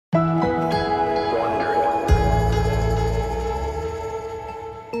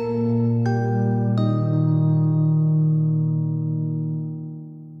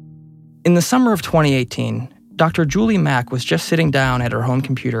the summer of 2018, Dr. Julie Mack was just sitting down at her home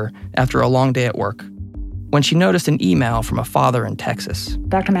computer after a long day at work when she noticed an email from a father in Texas.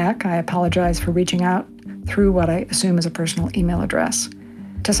 Dr. Mack, I apologize for reaching out through what I assume is a personal email address.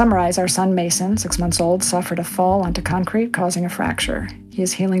 To summarize, our son Mason, 6 months old, suffered a fall onto concrete, causing a fracture. He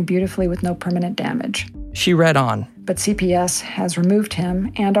is healing beautifully with no permanent damage. She read on. But CPS has removed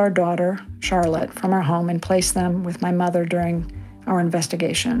him and our daughter, Charlotte, from our home and placed them with my mother during our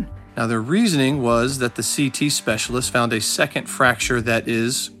investigation. Now, their reasoning was that the CT specialist found a second fracture that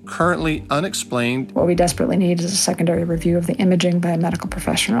is currently unexplained. What we desperately need is a secondary review of the imaging by a medical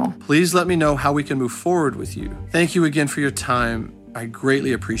professional. Please let me know how we can move forward with you. Thank you again for your time. I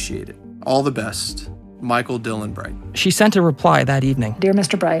greatly appreciate it. All the best. Michael Dylan Bright. She sent a reply that evening. Dear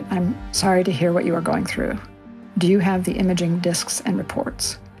Mr. Bright, I'm sorry to hear what you are going through. Do you have the imaging discs and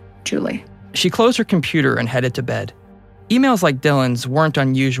reports? Julie. She closed her computer and headed to bed. Emails like Dylan's weren't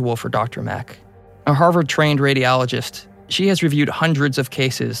unusual for Dr. Mack. A Harvard-trained radiologist, she has reviewed hundreds of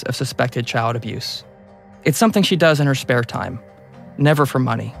cases of suspected child abuse. It's something she does in her spare time, never for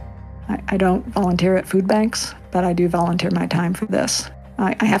money. I don't volunteer at food banks, but I do volunteer my time for this.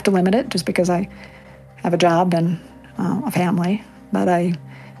 I have to limit it just because I have a job and a family, but I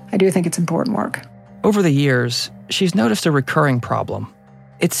do think it's important work. Over the years, she's noticed a recurring problem.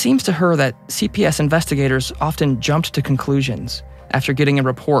 It seems to her that CPS investigators often jumped to conclusions after getting a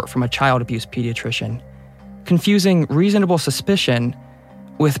report from a child abuse pediatrician, confusing reasonable suspicion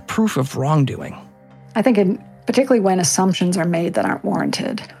with proof of wrongdoing. I think particularly when assumptions are made that aren't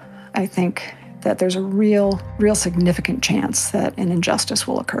warranted, I think that there's a real significant chance that an injustice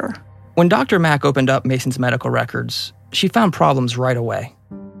will occur. When Dr. Mack opened up Mason's medical records, she found problems right away.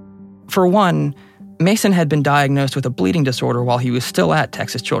 For one, Mason had been diagnosed with a bleeding disorder while he was still at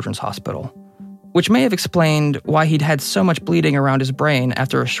Texas Children's Hospital, which may have explained why he'd had so much bleeding around his brain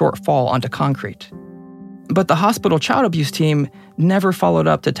after a short fall onto concrete. But the hospital child abuse team never followed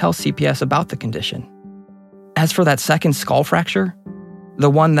up to tell CPS about the condition. As for that second skull fracture, the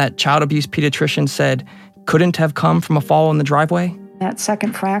one that child abuse pediatrician said couldn't have come from a fall in the driveway? That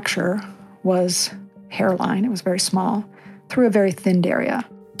second fracture was hairline. It was very small, through a very thinned area.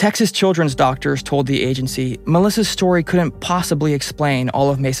 Texas children's doctors told the agency Melissa's story couldn't possibly explain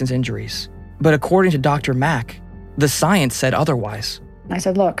all of Mason's injuries. But according to Dr. Mack, the science said otherwise. I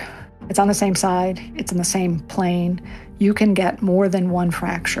said, look, it's on the same side, it's in the same plane. You can get more than one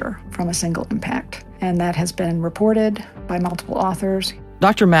fracture from a single impact. And that has been reported by multiple authors.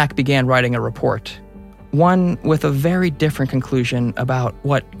 Dr. Mack began writing a report, one with a very different conclusion about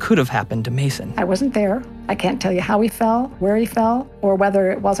what could have happened to Mason. I wasn't there. I can't tell you how he fell, where he fell, or whether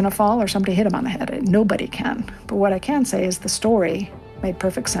it wasn't a fall or somebody hit him on the head. Nobody can. But what I can say is the story made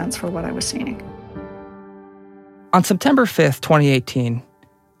perfect sense for what I was seeing. On September 5th, 2018,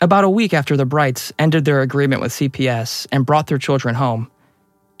 about a week after the Brights ended their agreement with CPS and brought their children home,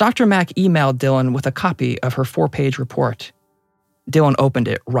 Dr. Mack emailed Dylan with a copy of her 4-page report. Dylan opened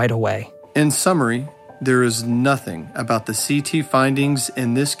it right away. In summary, there is nothing about the CT findings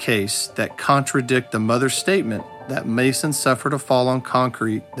in this case that contradict the mother's statement that Mason suffered a fall on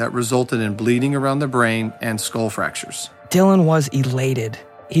concrete that resulted in bleeding around the brain and skull fractures. Dylan was elated.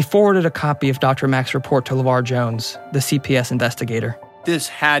 He forwarded a copy of Dr. Mack's report to LeVar Jones, the CPS investigator. This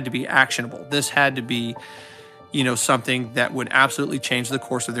had to be actionable. This had to be, something that would absolutely change the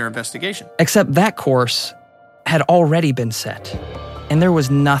course of their investigation. Except that course had already been set, and there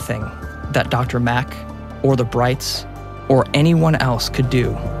was nothing that Dr. Mack or the Brights or anyone else could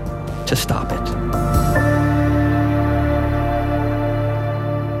do to stop it.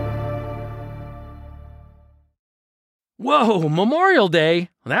 Whoa, Memorial Day.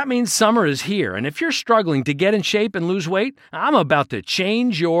 That means summer is here, and if you're struggling to get in shape and lose weight, I'm about to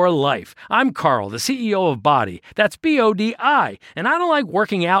change your life. I'm Carl, the CEO of Body. That's BODI, and I don't like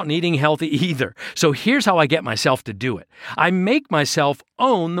working out and eating healthy either. So here's how I get myself to do it. I make myself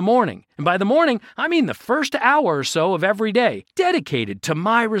own the morning. And by the morning, I mean the first hour or so of every day, dedicated to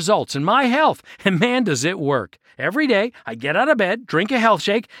my results and my health. And man, does it work. Every day, I get out of bed, drink a health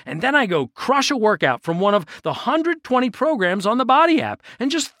shake, and then I go crush a workout from one of the 120 programs on the Body app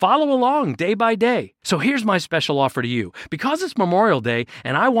and just follow along day by day. So here's my special offer to you. Because it's Memorial Day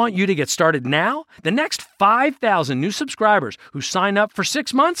and I want you to get started now, the next 5,000 new subscribers who sign up for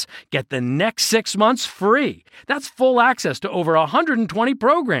 6 months get the next 6 months free. That's full access to over 120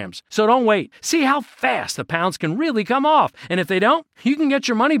 programs. So don't wait. See how fast the pounds can really come off. And if they don't, you can get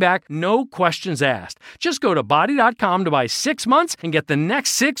your money back, no questions asked. Just go to body.com to buy 6 months and get the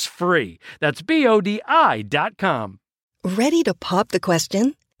next 6 free. That's BODI.com. Ready to pop the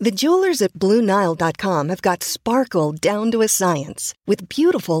question? The jewelers at BlueNile.com have got sparkle down to a science with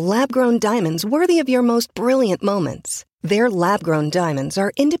beautiful lab-grown diamonds worthy of your most brilliant moments. Their lab-grown diamonds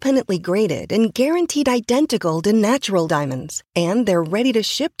are independently graded and guaranteed identical to natural diamonds, and they're ready to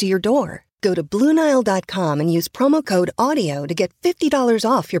ship to your door. Go to BlueNile.com and use promo code AUDIO to get $50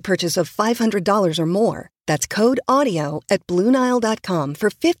 off your purchase of $500 or more. That's code AUDIO at BlueNile.com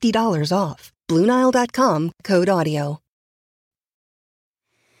for $50 off. BlueNile.com, code AUDIO.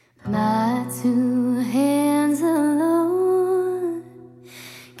 My two hands alone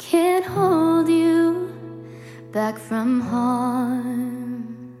can't hold you back from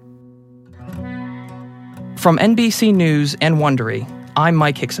harm. From NBC News and Wondery, I'm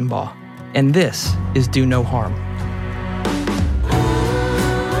Mike Hixenbaugh, and this is Do No Harm.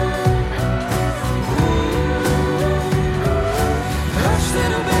 Hush,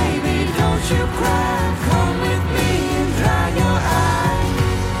 little baby, don't you cry. Come with me and dry your eyes.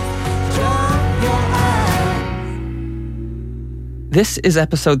 Dry your eyes. This is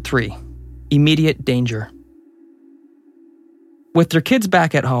episode 3, Immediate Danger. With their kids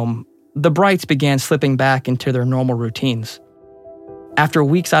back at home, the Brights began slipping back into their normal routines. After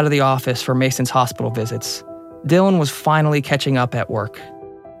weeks out of the office for Mason's hospital visits, Dylan was finally catching up at work,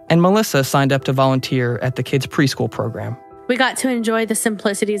 and Melissa signed up to volunteer at the kids' preschool program. We got to enjoy the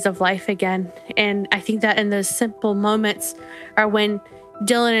simplicities of life again, and I think that in those simple moments are when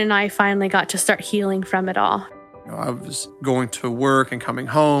Dylan and I finally got to start healing from it all. I was going to work and coming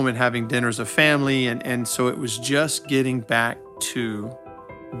home and having dinner as a family, and so it was just getting back to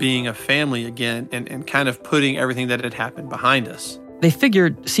being a family again and kind of putting everything that had happened behind us. They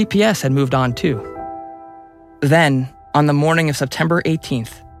figured CPS had moved on too. Then, on the morning of September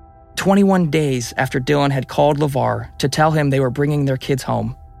 18th, 21 days after Dylan had called LeVar to tell him they were bringing their kids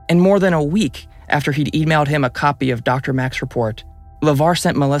home, and more than a week after he'd emailed him a copy of Dr. Mack's report, LeVar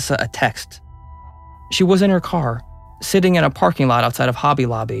sent Melissa a text. She was in her car, sitting in a parking lot outside of Hobby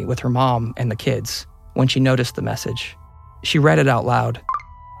Lobby with her mom and the kids, when she noticed the message. She read it out loud.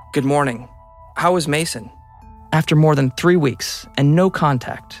 "Good morning. How is Mason?" After more than 3 weeks and no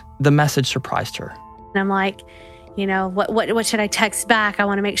contact, the message surprised her. And I'm like, what should I text back? I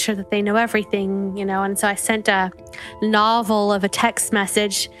want to make sure that they know everything, And so I sent a novel of a text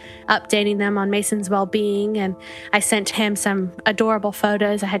message updating them on Mason's well-being. And I sent him some adorable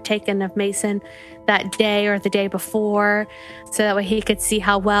photos I had taken of Mason that day or the day before, so that way he could see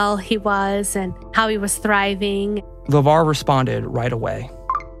how well he was and how he was thriving. LeVar responded right away.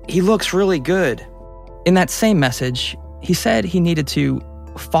 "He looks really good." In that same message, he said he needed to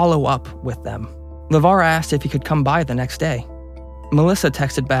follow up with them. LeVar asked if he could come by the next day. Melissa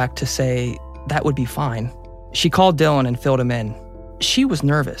texted back to say that would be fine. She called Dylan and filled him in. She was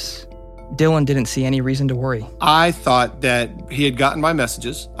nervous. Dylan didn't see any reason to worry. I thought that he had gotten my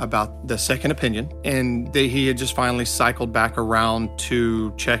messages about the second opinion, and that he had just finally cycled back around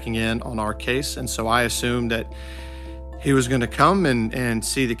to checking in on our case. And so I assumed that he was going to come and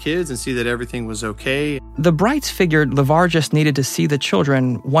see the kids and see that everything was okay. The Brights figured LeVar just needed to see the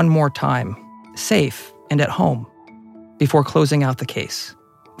children one more time, safe and at home, before closing out the case.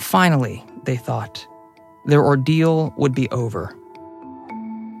 Finally, they thought, their ordeal would be over.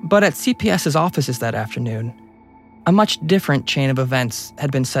 But at CPS's offices that afternoon, a much different chain of events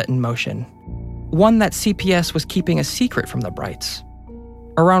had been set in motion. One that CPS was keeping a secret from the Brights.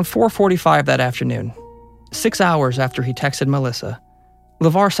 Around 4:45 that afternoon, 6 hours after he texted Melissa,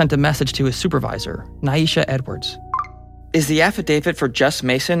 LeVar sent a message to his supervisor, Naisha Edwards. "Is the affidavit for just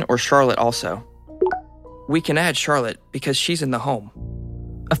Mason or Charlotte also? We can add Charlotte because she's in the home."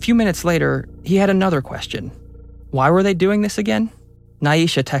 A few minutes later, he had another question. Why were they doing this again?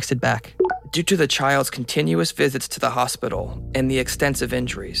 Naisha texted back, "Due to the child's continuous visits to the hospital and the extensive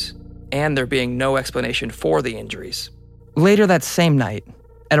injuries, and there being no explanation for the injuries." Later that same night,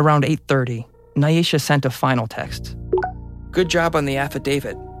 at around 8:30, Naisha sent a final text. "Good job on the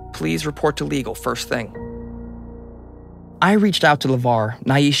affidavit. Please report to legal first thing." I reached out to LeVar,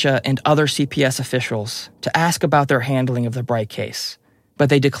 Naisha, and other CPS officials to ask about their handling of the Bright case, but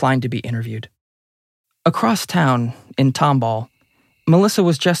they declined to be interviewed. Across town, in Tomball, Melissa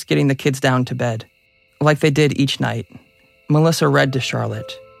was just getting the kids down to bed. Like they did each night, Melissa read to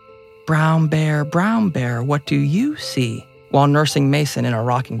Charlotte, brown bear, what do you see?" while nursing Mason in a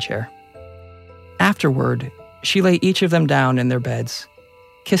rocking chair. Afterward, she lay each of them down in their beds,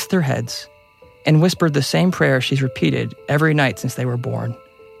 kissed their heads, and whispered the same prayer she's repeated every night since they were born.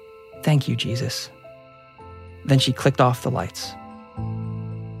 "Thank you, Jesus." Then she clicked off the lights.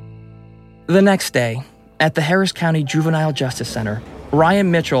 The next day, at the Harris County Juvenile Justice Center,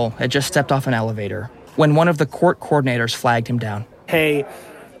 Ryan Mitchell had just stepped off an elevator when one of the court coordinators flagged him down. "Hey,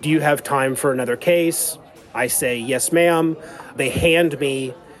 do you have time for another case? I say, yes, ma'am. They hand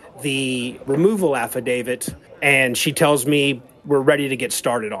me the removal affidavit, and she tells me we're ready to get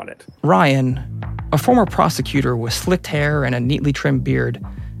started on it. Ryan, a former prosecutor with slicked hair and a neatly trimmed beard,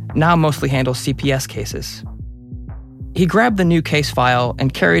 now mostly handles CPS cases. He grabbed the new case file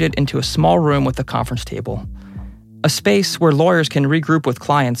and carried it into a small room with a conference table, a space where lawyers can regroup with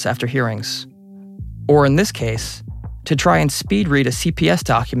clients after hearings. Or in this case, to try and speed read a CPS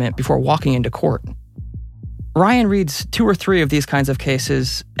document before walking into court. Ryan reads 2 or 3 of these kinds of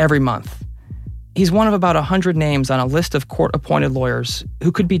cases every month. He's one of about 100 names on a list of court-appointed lawyers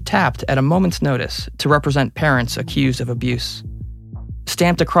who could be tapped at a moment's notice to represent parents accused of abuse.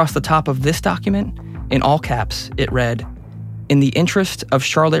 Stamped across the top of this document, in all caps, it read, "In the interest of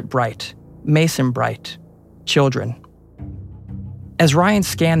Charlotte Bright, Mason Bright, children." As Ryan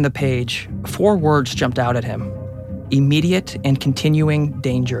scanned the page, 4 words jumped out at him: immediate and continuing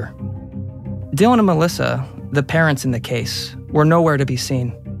danger. Dylan and Melissa, the parents in the case, were nowhere to be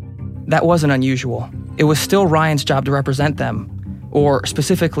seen. That wasn't unusual. It was still Ryan's job to represent them, or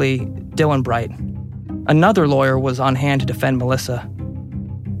specifically, Dylan Bright. Another lawyer was on hand to defend Melissa.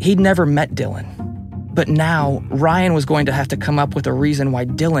 He'd never met Dylan, but now Ryan was going to have to come up with a reason why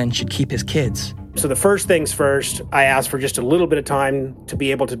Dylan should keep his kids. So the first things first, I asked for just a little bit of time to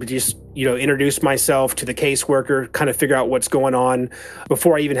be able to just, introduce myself to the caseworker, kind of figure out what's going on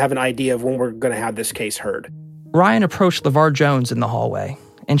before I even have an idea of when we're going to have this case heard. Ryan approached LeVar Jones in the hallway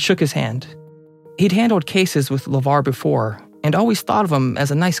and shook his hand. He'd handled cases with LeVar before and always thought of him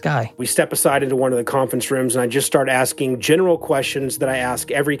as a nice guy. We step aside into one of the conference rooms, and I just start asking general questions that I ask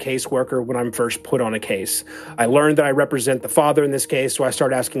every caseworker when I'm first put on a case. I learned that I represent the father in this case, so I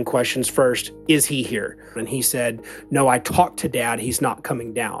start asking questions first. Is he here? And he said, no, I talked to Dad. He's not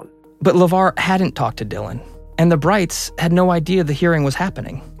coming down. But LeVar hadn't talked to Dylan, and the Brights had no idea the hearing was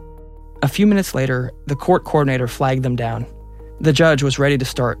happening. A few minutes later, the court coordinator flagged them down. The judge was ready to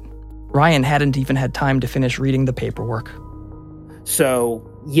start. Ryan hadn't even had time to finish reading the paperwork. So,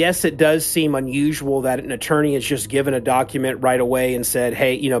 yes, it does seem unusual that an attorney has just given a document right away and said,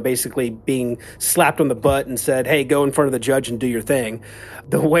 hey, basically being slapped on the butt and said, hey, go in front of the judge and do your thing.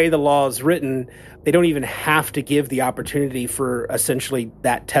 The way the law is written, they don't even have to give the opportunity for essentially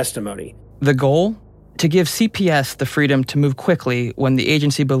that testimony. The goal? To give CPS the freedom to move quickly when the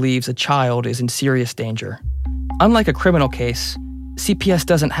agency believes a child is in serious danger. Unlike a criminal case, CPS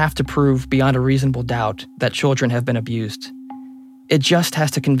doesn't have to prove beyond a reasonable doubt that children have been abused. It just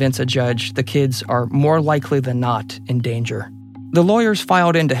has to convince a judge the kids are more likely than not in danger. The lawyers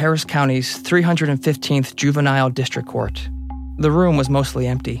filed into Harris County's 315th Juvenile District Court. The room was mostly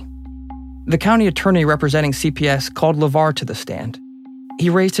empty. The county attorney representing CPS called LeVar to the stand. He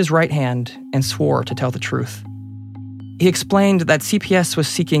raised his right hand and swore to tell the truth. He explained that CPS was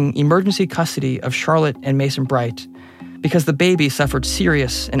seeking emergency custody of Charlotte and Mason Bright because the baby suffered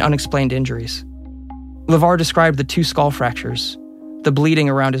serious and unexplained injuries. LeVar described the 2 skull fractures, the bleeding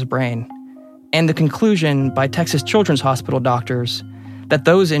around his brain, and the conclusion by Texas Children's Hospital doctors that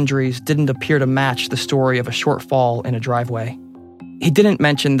those injuries didn't appear to match the story of a short fall in a driveway. He didn't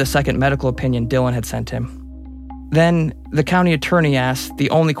mention the second medical opinion Dylan had sent him. Then, the county attorney asked the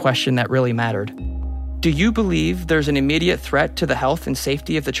only question that really mattered. Do you believe there's an immediate threat to the health and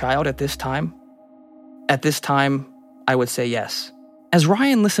safety of the child at this time? At this time, I would say yes. As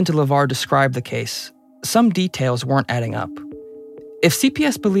Ryan listened to LeVar describe the case, some details weren't adding up. If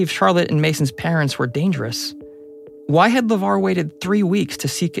CPS believed Charlotte and Mason's parents were dangerous, why had LeVar waited 3 weeks to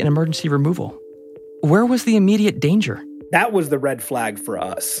seek an emergency removal? Where was the immediate danger? That was the red flag for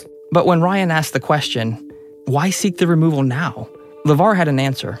us. But when Ryan asked the question, why seek the removal now? LeVar had an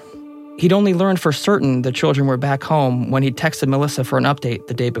answer. He'd only learned for certain the children were back home when he texted Melissa for an update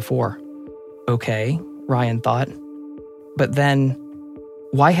the day before. Okay, Ryan thought. But then,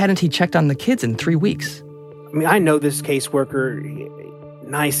 why hadn't he checked on the kids in 3 weeks? I mean, I know this caseworker,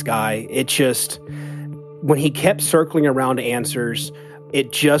 nice guy. It just, when he kept circling around answers,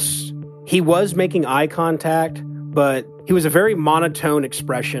 he was making eye contact, but he was a very monotone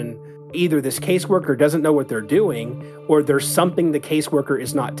expression. Either this caseworker doesn't know what they're doing, or there's something the caseworker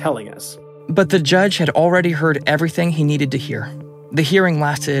is not telling us. But the judge had already heard everything he needed to hear. The hearing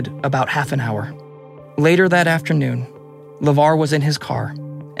lasted about half an hour. Later that afternoon, LeVar was in his car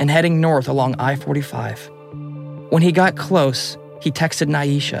and heading north along I-45. When he got close, he texted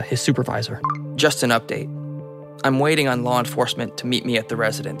Naisha, his supervisor. Just an update. I'm waiting on law enforcement to meet me at the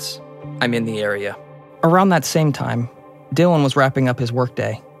residence. I'm in the area. Around that same time, Dylan was wrapping up his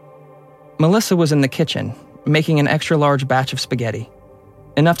workday. Melissa was in the kitchen, making an extra-large batch of spaghetti,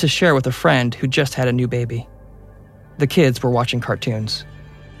 enough to share with a friend who just had a new baby. The kids were watching cartoons.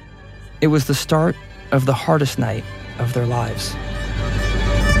 It was the start of the hardest night of their lives.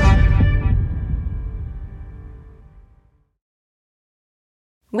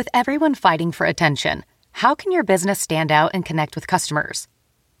 With everyone fighting for attention, how can your business stand out and connect with customers?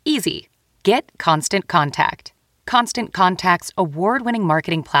 Easy. Get Constant Contact. Constant Contact's award-winning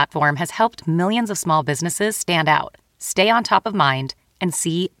marketing platform has helped millions of small businesses stand out, stay on top of mind, and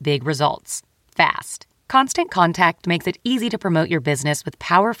see big results fast. Constant Contact makes it easy to promote your business with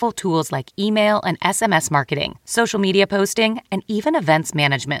powerful tools like email and SMS marketing, social media posting, and even events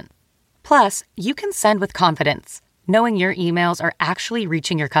management. Plus, you can send with confidence, knowing your emails are actually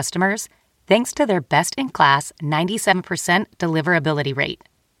reaching your customers thanks to their best-in-class 97% deliverability rate.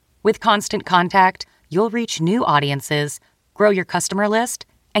 With Constant Contact, you'll reach new audiences, grow your customer list,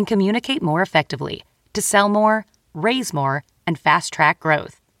 and communicate more effectively to sell more, raise more, and fast-track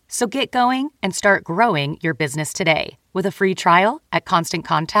growth. So get going and start growing your business today with a free trial at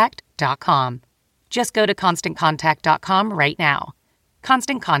ConstantContact.com. Just go to ConstantContact.com right now.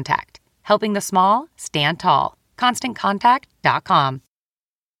 Constant Contact, helping the small stand tall. ConstantContact.com.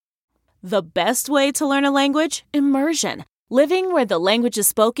 The best way to learn a language? Immersion. Living where the language is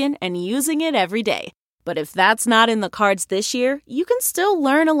spoken and using it every day. But if that's not in the cards this year, you can still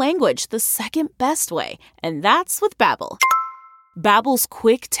learn a language the second best way, and that's with Babbel. Babbel's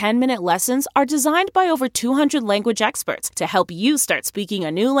quick 10-minute lessons are designed by over 200 language experts to help you start speaking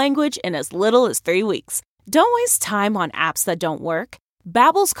a new language in as little as 3 weeks. Don't waste time on apps that don't work.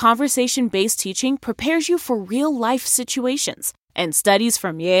 Babbel's conversation-based teaching prepares you for real-life situations. And studies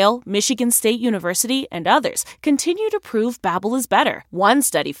from Yale, Michigan State University, and others continue to prove Babbel is better. One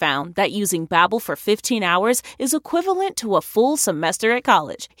study found that using Babbel for 15 hours is equivalent to a full semester at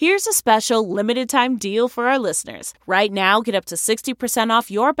college. Here's a special limited-time deal for our listeners. Right now, get up to 60% off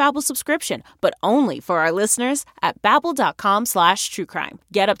your Babbel subscription, but only for our listeners at Babbel.com/truecrime.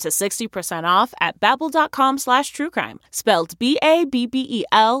 Get up to 60% off at Babbel.com/truecrime. Spelled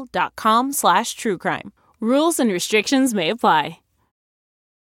BABBEL.com/truecrime. Rules and restrictions may apply.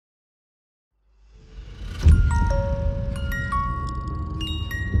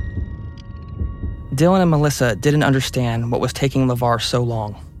 Dylan and Melissa didn't understand what was taking LeVar so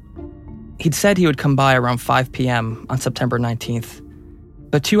long. He'd said he would come by around 5 p.m. on September 19th,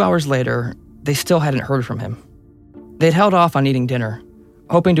 but 2 hours later, they still hadn't heard from him. They'd held off on eating dinner,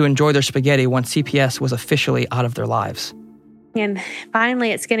 hoping to enjoy their spaghetti once CPS was officially out of their lives. And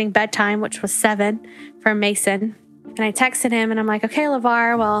finally, it's getting bedtime, which was 7 for Mason. And I texted him and I'm like, okay,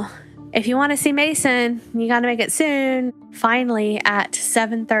 LeVar, well, if you want to see Mason, you got to make it soon. Finally, at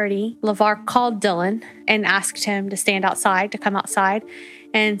 7:30, LeVar called Dylan and asked him to stand outside, to come outside.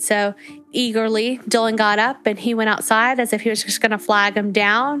 And so eagerly, Dylan got up and he went outside as if he was just going to flag him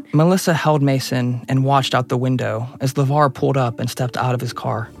down. Melissa held Mason and watched out the window as LeVar pulled up and stepped out of his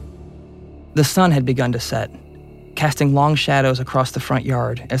car. The sun had begun to set, casting long shadows across the front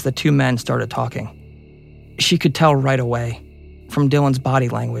yard as the two men started talking. She could tell right away, from Dylan's body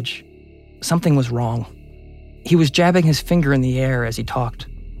language, something was wrong. He was jabbing his finger in the air as he talked.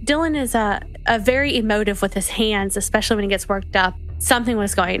 Dylan is a very emotive with his hands, especially when he gets worked up. Something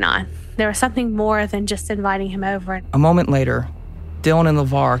was going on. There was something more than just inviting him over. A moment later, Dylan and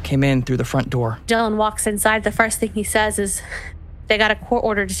LeVar came in through the front door. Dylan walks inside. The first thing he says is, they got a court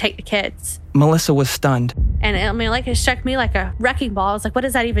order to take the kids. Melissa was stunned. And I mean, like, it struck me like a wrecking ball. I was like, what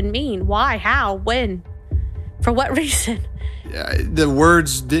does that even mean? Why? How? When? For what reason? The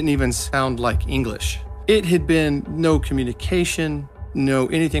words didn't even sound like English. It had been no communication, no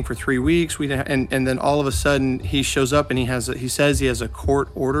anything for 3 weeks. And then all of a sudden he shows up and he says he has a court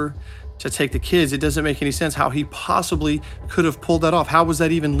order to take the kids. It doesn't make any sense how he possibly could have pulled that off. How was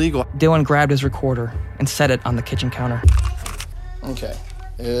that even legal? Dylan grabbed his recorder and set it on the kitchen counter. Okay,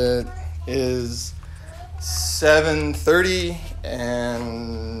 it is 7:30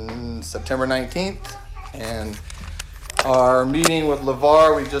 and September 19th, and our meeting with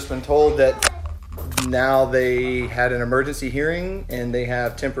LeVar, we've just been told that now they had an emergency hearing and they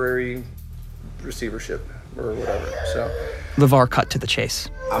have temporary receivership or whatever, so. LeVar cut to the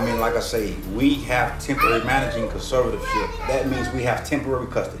chase. I mean, like I say, we have temporary managing conservatorship. That means we have temporary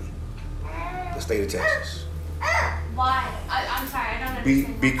custody, the state of Texas. Why? I'm sorry, I don't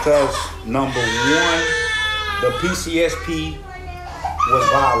understand. Because, number one, the PCSP was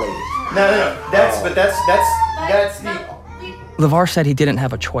violated. No, that's the... LeVar said he didn't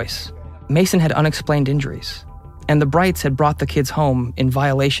have a choice. Mason had unexplained injuries, and the Brights had brought the kids home in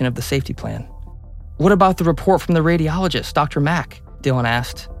violation of the safety plan. What about the report from the radiologist, Dr. Mack? Dylan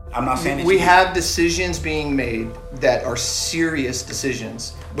asked. I'm not saying that we have decisions being made that are serious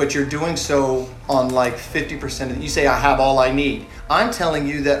decisions, but you're doing so on like 50% of it. You say, I have all I need. I'm telling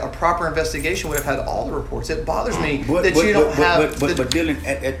you that a proper investigation would have had all the reports. It bothers me that you don't have... But Dylan,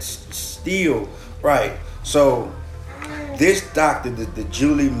 it's still, right, so this doctor, the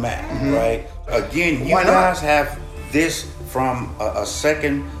Julie Mack, right, again, you guys have this from a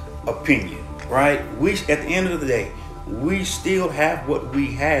second opinion, right? We, at the end of the day, we still have what we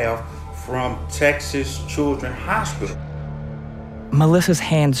have from Texas Children's Hospital. Melissa's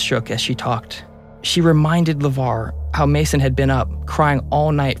hands shook as she talked. She reminded LeVar how Mason had been up, crying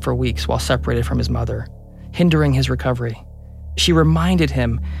all night for weeks while separated from his mother, hindering his recovery. She reminded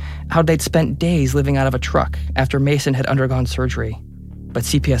him how they'd spent days living out of a truck after Mason had undergone surgery. But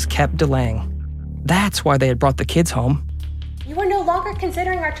CPS kept delaying. That's why they had brought the kids home. You were no longer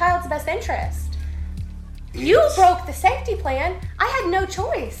considering our child's best interest. You broke the safety plan. I had no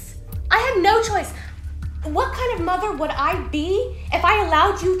choice. What kind of mother would I be if I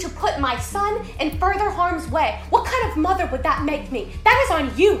allowed you to put my son in further harm's way? What kind of mother would that make me? That is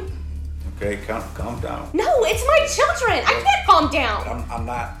on you. Okay, calm down. No, it's my children. I can't calm down. I'm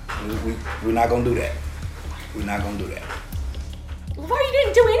not. We're not gonna do that. We're not gonna do that. LeVar, you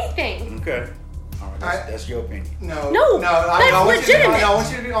didn't do anything. Okay. All right. That's your opinion. No, I want legitimate. I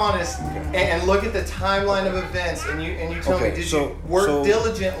want you to be honest and look at the timeline of events, and you tell me, did you work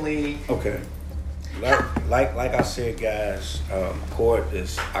diligently? Okay. Like I said, guys, court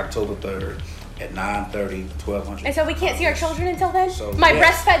is October 3rd at 9:30, 1200. And so we can't see our children until then? So, my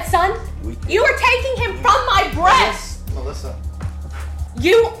yes. breastfed son? You are taking him from my breast! Melissa.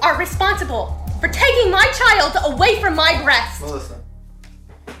 You are responsible for taking my child away from my breast! Melissa.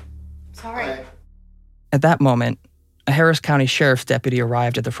 Sorry. At that moment, a Harris County Sheriff's deputy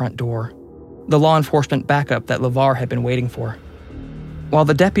arrived at the front door, the law enforcement backup that LeVar had been waiting for. While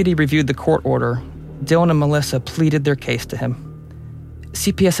the deputy reviewed the court order, Dylan and Melissa pleaded their case to him.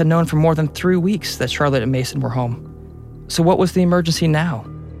 CPS had known for more than 3 weeks that Charlotte and Mason were home. So what was the emergency now?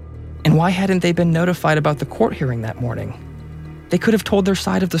 And why hadn't they been notified about the court hearing that morning? They could have told their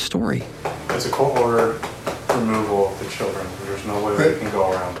side of the story. It's a court-ordered removal of the children. There's no way they can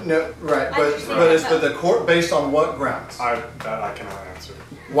go around it. No, right, but the court based on what grounds? That I cannot answer.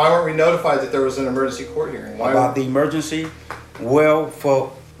 Why weren't we notified that there was an emergency court hearing? About the emergency? Well,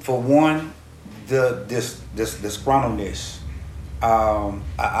 for one, the disgruntledness.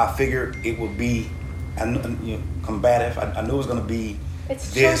 I figured it would be combative. I knew it was going to be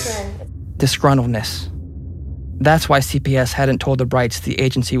children. Disgruntledness. That's why CPS hadn't told the Brights the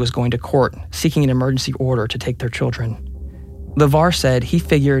agency was going to court, seeking an emergency order to take their children. LeVar said he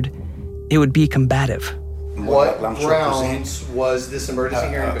figured it would be combative. What grounds was this emergency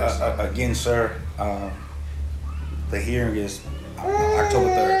hearing based on? Again, sir, the hearing is October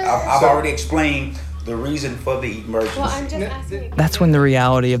 3rd. I've already explained the reason for the emergency. Well, I'm just asking. That's when the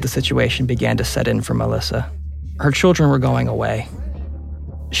reality of the situation began to set in for Melissa. Her children were going away.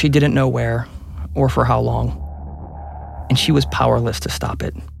 She didn't know where or for how long. And she was powerless to stop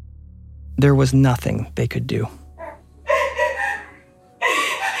it. There was nothing they could do.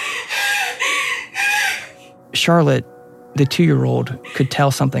 Charlotte, the 2-year-old, could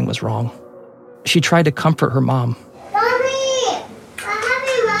tell something was wrong. She tried to comfort her mom. Mommy! I'm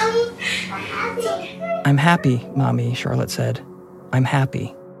happy, Mommy. I'm happy. I'm happy, Mommy, Charlotte said. I'm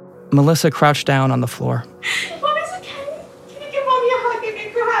happy. Melissa crouched down on the floor. Mommy's okay. Can you give Mommy a hug and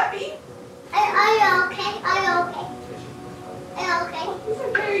make her happy? Are you okay? Are you okay? Are you okay? It's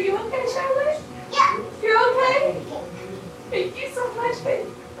okay. Are you okay, Charlotte? Yeah. You're okay? Thank you so much, baby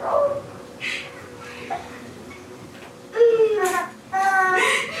girl.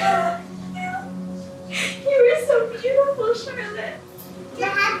 You were so beautiful, Charlotte. We're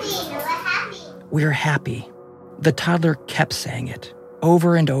happy. We're happy. We're happy. The toddler kept saying it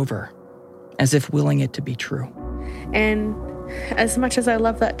over and over, as if willing it to be true. And as much as I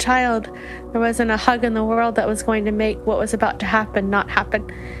love that child, there wasn't a hug in the world that was going to make what was about to happen not happen.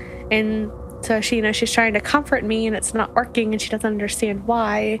 And so she's trying to comfort me, and it's not working, and she doesn't understand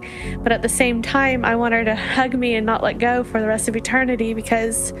why. But at the same time, I want her to hug me and not let go for the rest of eternity,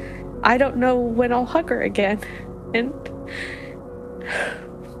 because I don't know when I'll hug her again. And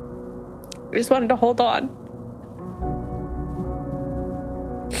I just wanted to hold on.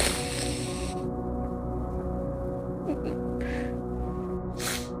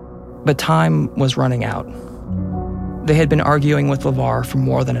 But time was running out. They had been arguing with LeVar for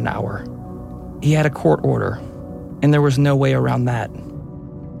more than an hour. He had a court order, and there was no way around that.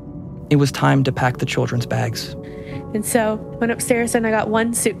 It was time to pack the children's bags. And so went upstairs and I got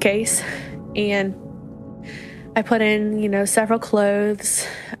one suitcase, and I put in, several clothes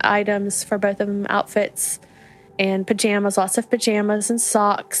items for both of them, outfits and pajamas, lots of pajamas and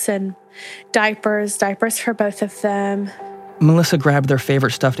socks and diapers for both of them. Melissa grabbed their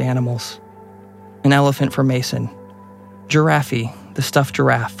favorite stuffed animals. An elephant for Mason. Giraffe, the stuffed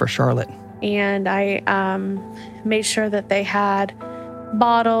giraffe, for Charlotte. And I made sure that they had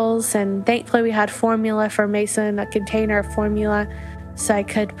bottles, and thankfully we had formula for Mason, a container of formula, so I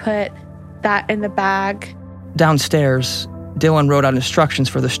could put that in the bag. Downstairs, Dylan wrote out instructions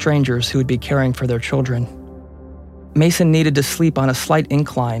for the strangers who would be caring for their children. Mason needed to sleep on a slight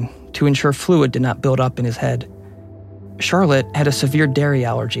incline to ensure fluid did not build up in his head. Charlotte had a severe dairy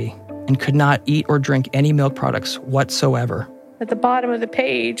allergy and could not eat or drink any milk products whatsoever. At the bottom of the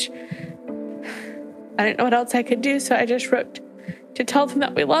page, I didn't know what else I could do, so I just wrote to tell them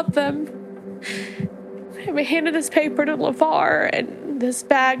that we love them. And we handed this paper to LeVar and this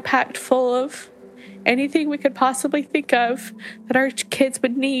bag packed full of anything we could possibly think of that our kids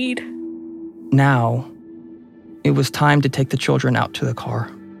would need. Now, it was time to take the children out to the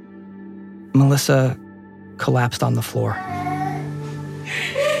car. Melissa collapsed on the floor.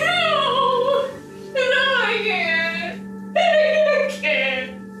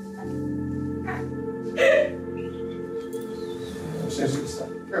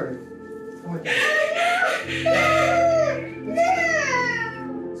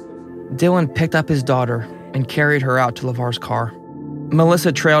 Dylan picked up his daughter and carried her out to LeVar's car.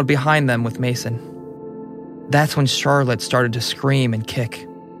 Melissa trailed behind them with Mason. That's when Charlotte started to scream and kick.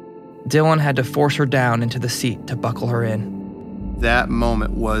 Dylan had to force her down into the seat to buckle her in. That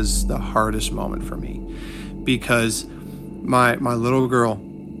moment was the hardest moment for me because my little girl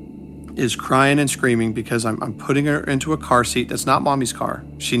is crying and screaming because I'm putting her into a car seat that's not mommy's car.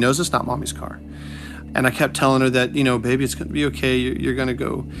 She knows it's not mommy's car. And I kept telling her that, baby, it's going to be okay. You're going to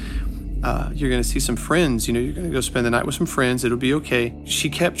go, you're going to see some friends. You're going to go spend the night with some friends. It'll be okay. She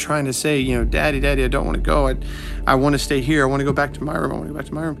kept trying to say, Daddy, I don't want to go. I want to stay here. I want to go back to my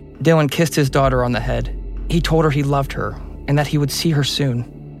room. Dylan kissed his daughter on the head. He told her he loved her and that he would see her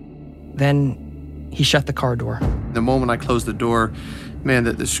soon. Then he shut the car door. The moment I closed the door, man,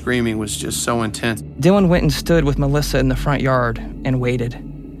 the screaming was just so intense. Dylan went and stood with Melissa in the front yard and waited.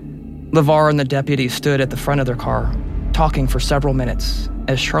 LeVar and the deputy stood at the front of their car, talking for several minutes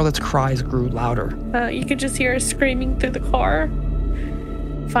as Charlotte's cries grew louder. You could just hear her screaming through the car.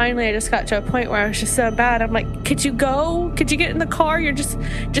 Finally, I just got to a point where I was just so bad. I'm like, could you go? Could you get in the car? You're just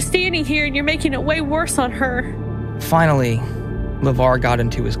standing here and you're making it way worse on her. Finally, LeVar got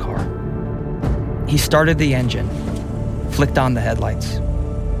into his car. He started the engine, flicked on the headlights.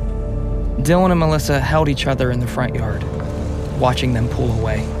 Dylan and Melissa held each other in the front yard, watching them pull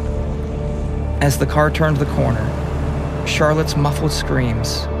away. As the car turned the corner, Charlotte's muffled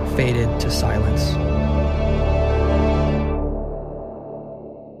screams faded to silence.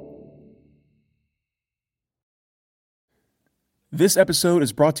 This episode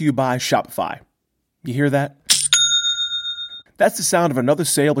is brought to you by Shopify. You hear that? That's the sound of another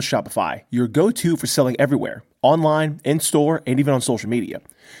sale with Shopify, your go-to for selling everywhere, online, in-store, and even on social media.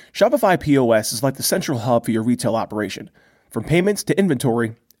 Shopify POS is like the central hub for your retail operation. From payments to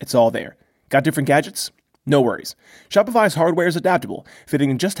inventory, it's all there. Got different gadgets? No worries. Shopify's hardware is adaptable,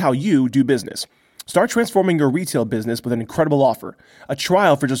 fitting in just how you do business. Start transforming your retail business with an incredible offer. A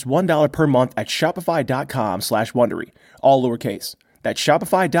trial for just $1 per month at shopify.com/Wondery. All lowercase. That's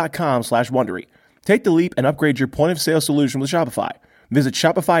shopify.com/Wondery. Take the leap and upgrade your point of sale solution with Shopify. Visit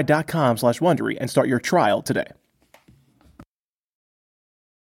shopify.com/Wondery and start your trial today.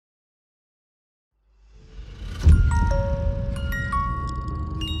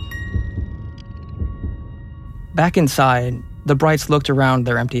 Back inside, the Brights looked around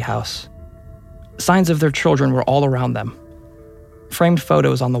their empty house. Signs of their children were all around them. Framed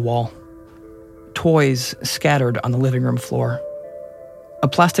photos on the wall. Toys scattered on the living room floor. A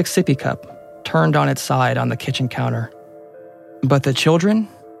plastic sippy cup turned on its side on the kitchen counter. But the children,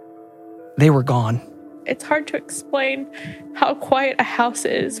 they were gone. It's hard to explain how quiet a house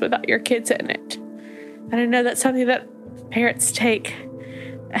is without your kids in it. And I know that's something that parents take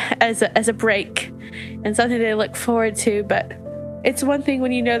as a break and something they look forward to, but it's one thing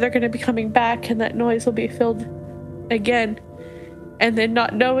when you know they're going to be coming back and that noise will be filled again, and then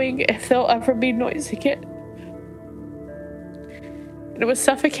not knowing if there'll ever be noise again. And it was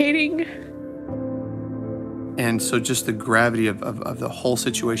suffocating. And so just the gravity of the whole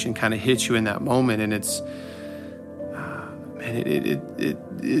situation kind of hits you in that moment, and it's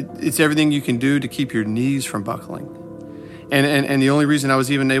it's everything you can do to keep your knees from buckling. And the only reason I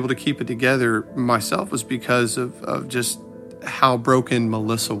was even able to keep it together myself was because of just how broken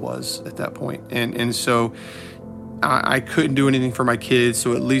Melissa was at that point. And so I couldn't do anything for my kids,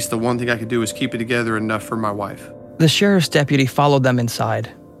 so at least the one thing I could do was keep it together enough for my wife. The sheriff's deputy followed them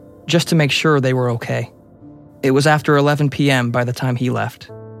inside, just to make sure they were okay. It was after 11 p.m. by the time he left.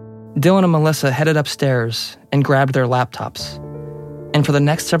 Dylan and Melissa headed upstairs and grabbed their laptops. And for the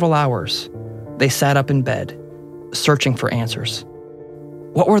next several hours, they sat up in bed, searching for answers.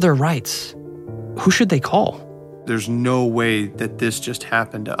 What were their rights? Who should they call? There's no way that this just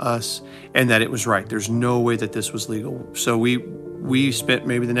happened to us and that it was right. There's no way that this was legal. So we spent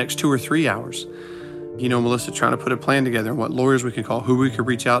maybe the next 2 or 3 hours, Melissa, trying to put a plan together and what lawyers we could call, who we could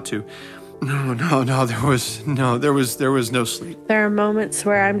reach out to. No, there was no sleep. There are moments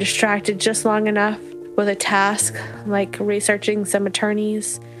where I'm distracted just long enough with a task, like researching some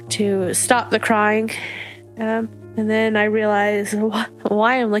attorneys, to stop the crying. And then I realize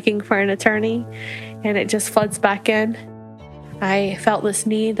why I'm looking for an attorney, and it just floods back in. I felt this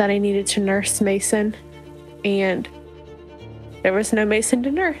need that I needed to nurse Mason, and there was no Mason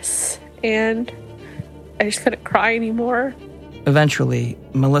to nurse, and I just couldn't cry anymore. Eventually,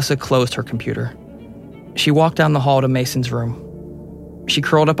 Melissa closed her computer. She walked down the hall to Mason's room. She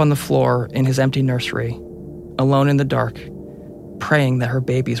curled up on the floor in his empty nursery, alone in the dark, praying that her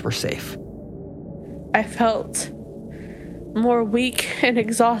babies were safe. I felt more weak and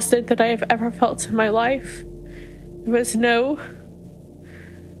exhausted than I have ever felt in my life. There was no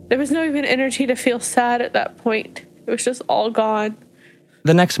even energy to feel sad at that point. It was just all gone.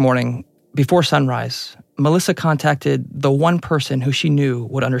 The next morning, before sunrise, Melissa contacted the one person who she knew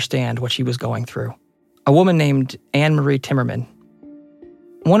would understand what she was going through, a woman named Anne-Marie Timmerman.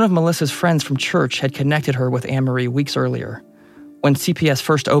 One of Melissa's friends from church had connected her with Anne-Marie weeks earlier, when CPS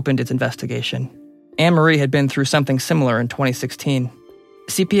first opened its investigation. Anne-Marie had been through something similar in 2016.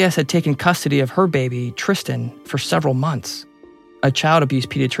 CPS had taken custody of her baby, Tristan, for several months. A child abuse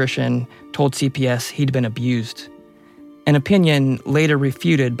pediatrician told CPS he'd been abused, an opinion later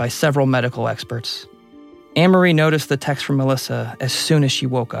refuted by several medical experts. Anne-Marie noticed the text from Melissa as soon as she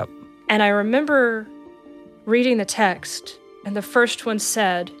woke up. And I remember reading the text, and the first one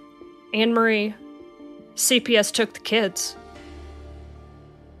said, "Anne-Marie, CPS took the kids."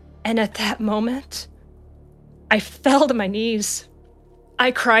 And at that moment, I fell to my knees. I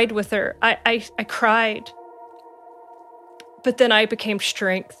cried with her. I cried. But then I became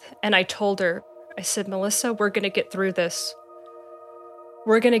strength, and I told her, I said, "Melissa, we're going to get through this.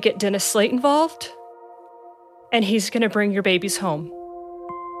 We're going to get Dennis Slate involved, and he's going to bring your babies home."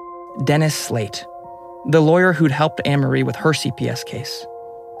 Dennis Slate, the lawyer who'd helped Anne-Marie with her CPS case.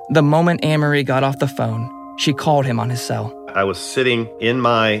 The moment Anne-Marie got off the phone, she called him on his cell. I was sitting in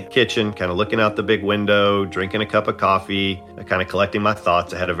my kitchen, kind of looking out the big window, drinking a cup of coffee, kind of collecting my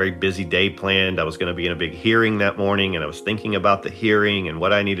thoughts. I had a very busy day planned. I was going to be in a big hearing that morning, and I was thinking about the hearing and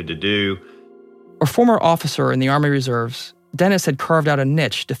what I needed to do. A former officer in the Army Reserves, Dennis had carved out a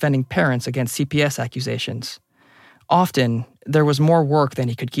niche defending parents against CPS accusations. Often, there was more work than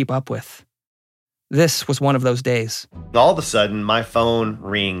he could keep up with. This was one of those days. All of a sudden, my phone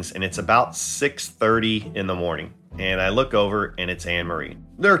rings, and it's about 6:30 in the morning. And I look over, and it's Anne-Marie.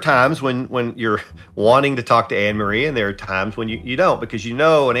 There are times when you're wanting to talk to Anne-Marie, and there are times when you don't, because you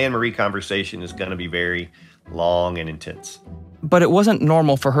know an Anne-Marie conversation is going to be very long and intense. But it wasn't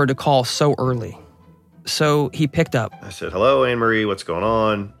normal for her to call so early. So he picked up. I said, "Hello, Anne-Marie, what's going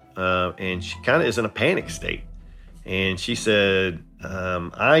on?" And she kind of is in a panic state. And she said,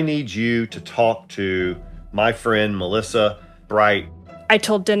 "I need you to talk to my friend Melissa Bright." I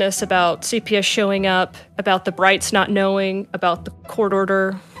told Dennis about CPS showing up, about the Brights not knowing, about the court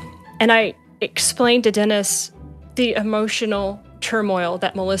order. And I explained to Dennis the emotional turmoil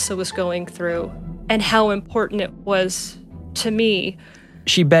that Melissa was going through and how important it was to me.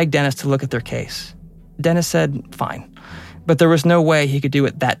 She begged Dennis to look at their case. Dennis said, fine. But there was no way he could do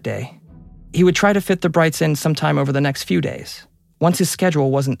it that day. He would try to fit the Brights in sometime over the next few days, once his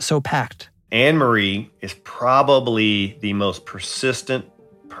schedule wasn't so packed. Anne-Marie is probably the most persistent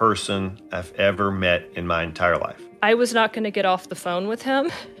person I've ever met in my entire life. I was not going to get off the phone with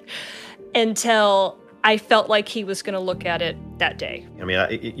him until I felt like he was going to look at it that day. I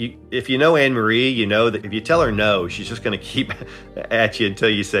mean, if you know Anne-Marie, you know that if you tell her no, she's just going to keep at you until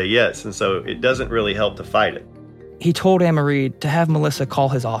you say yes. And so it doesn't really help to fight it. He told Anne-Marie to have Melissa call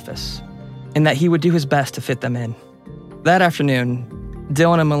his office and that he would do his best to fit them in. That afternoon,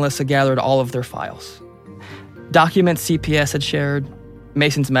 Dylan and Melissa gathered all of their files. Documents CPS had shared,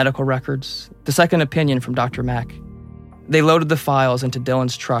 Mason's medical records, the second opinion from Dr. Mack. They loaded the files into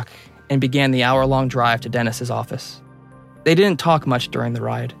Dylan's truck and began the hour-long drive to Dennis's office. They didn't talk much during the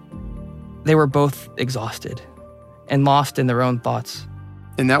ride. They were both exhausted and lost in their own thoughts.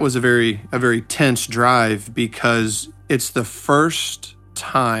 And that was a very tense drive because it's the first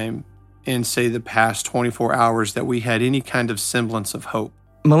time in, say, the past 24 hours that we had any kind of semblance of hope.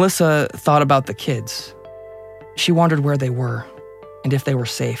 Melissa thought about the kids. She wondered where they were and if they were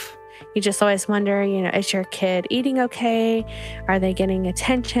safe. You just always wonder, is your kid eating okay? Are they getting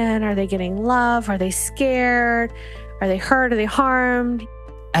attention? Are they getting love? Are they scared? Are they hurt? Are they harmed?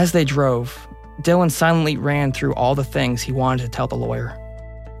 As they drove, Dylan silently ran through all the things he wanted to tell the lawyer.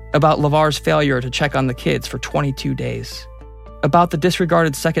 About LeVar's failure to check on the kids for 22 days. About the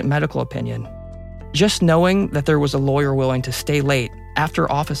disregarded second medical opinion. Just knowing that there was a lawyer willing to stay late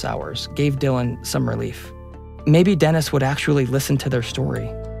after office hours gave Dylan some relief. Maybe Dennis would actually listen to their story.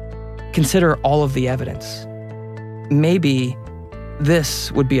 Consider all of the evidence. Maybe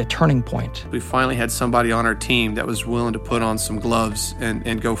this would be a turning point. We finally had somebody on our team that was willing to put on some gloves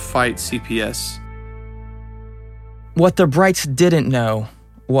and go fight CPS. What the Brights didn't know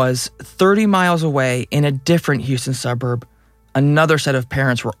was 30 miles away in a different Houston suburb, another set of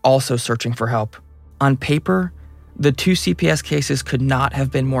parents were also searching for help. On paper, the two CPS cases could not have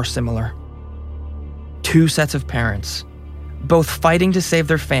been more similar. Two sets of parents, both fighting to save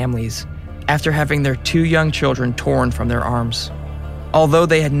their families after having their two young children torn from their arms. Although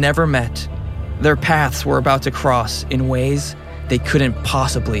they had never met, their paths were about to cross in ways they couldn't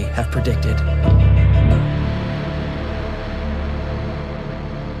possibly have predicted.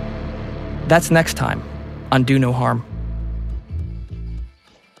 That's next time on Do No Harm.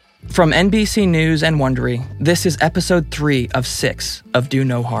 From NBC News and Wondery, this is episode 3 of 6 of Do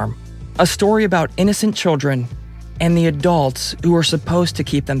No Harm, a story about innocent children and the adults who are supposed to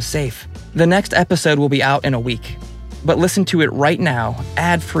keep them safe. The next episode will be out in a week, but listen to it right now,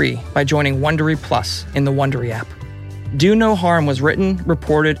 ad-free, by joining Wondery Plus in the Wondery app. Do No Harm was written,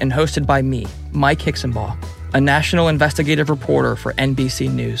 reported, and hosted by me, Mike Hixenbaugh, a national investigative reporter for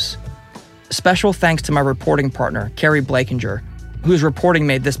NBC News. Special thanks to my reporting partner, Carrie Blakinger, whose reporting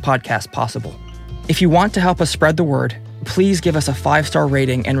made this podcast possible. If you want to help us spread the word, please give us a 5-star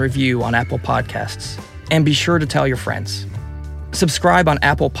rating and review on Apple Podcasts, and be sure to tell your friends. Subscribe on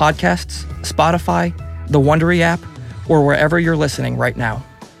Apple Podcasts, Spotify, the Wondery app, or wherever you're listening right now.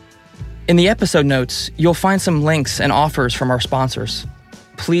 In the episode notes, you'll find some links and offers from our sponsors.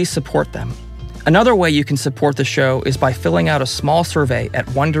 Please support them. Another way you can support the show is by filling out a small survey at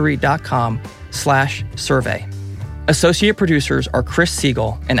Wondery.com/survey. Associate producers are Chris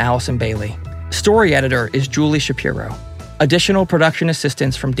Siegel and Allison Bailey. Story editor is Julie Shapiro. Additional production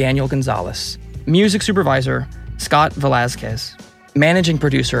assistance from Daniel Gonzalez. Music supervisor, Scott Velazquez. Managing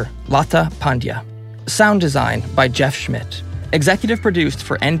producer, Lata Pandya. Sound design by Jeff Schmidt. Executive produced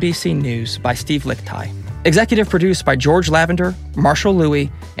for NBC News by Steve Lichtai. Executive produced by George Lavender, Marshall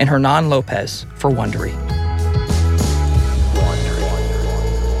Louie, and Hernan Lopez for Wondery.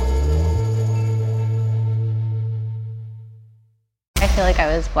 I feel like I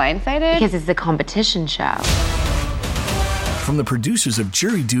was blindsided because it's a competition show. From the producers of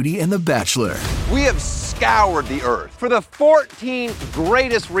Jury Duty and The Bachelor. We have scoured the earth for the 14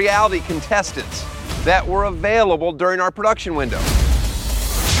 greatest reality contestants that were available during our production window.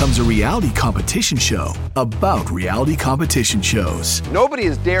 Comes a reality competition show about reality competition shows. Nobody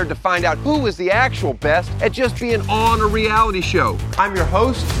has dared to find out who is the actual best at just being on a reality show. I'm your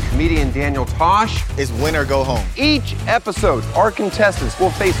host, comedian Daniel Tosh. It's win or go home. Each episode, our contestants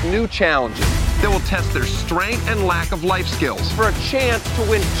will face new challenges that will test their strength and lack of life skills for a chance to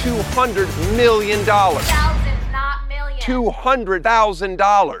win $200 million.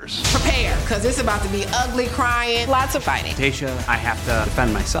 $200,000. Prepare, because it's about to be ugly, crying, lots of fighting. Tasha, I have to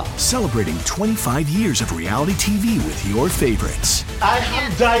defend myself. Celebrating 25 years of reality TV with your favorites. I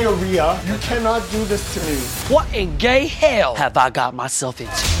have diarrhea. You cannot do this to me. What in gay hell have I got myself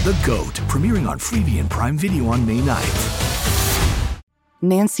into? The GOAT, premiering on Freevee and Prime Video on May 9th.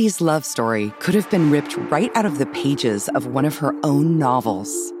 Nancy's love story could have been ripped right out of the pages of one of her own novels.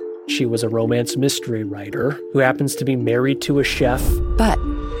 She was a romance mystery writer who happens to be married to a chef. But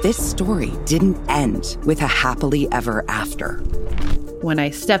this story didn't end with a happily ever after. When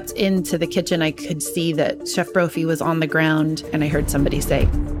I stepped into the kitchen, I could see that Chef Brophy was on the ground, and I heard somebody say,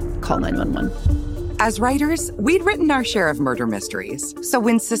 "Call 911." As writers, we'd written our share of murder mysteries. So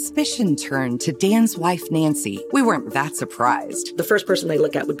when suspicion turned to Dan's wife, Nancy, we weren't that surprised. The first person they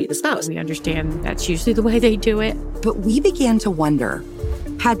look at would be the spouse. We understand that's usually the way they do it. But we began to wonder,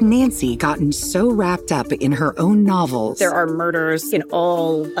 had Nancy gotten so wrapped up in her own novels? There are murders in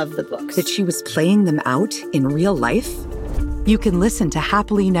all of the books. That she was playing them out in real life? You can listen to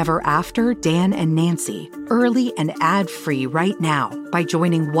Happily Never After, Dan and Nancy, early and ad-free right now by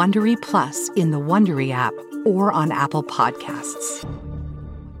joining Wondery Plus in the Wondery app or on Apple Podcasts.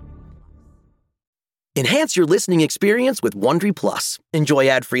 Enhance your listening experience with Wondery Plus. Enjoy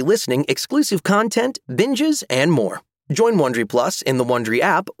ad-free listening, exclusive content, binges, and more. Join Wondery Plus in the Wondery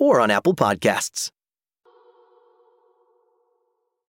app or on Apple Podcasts.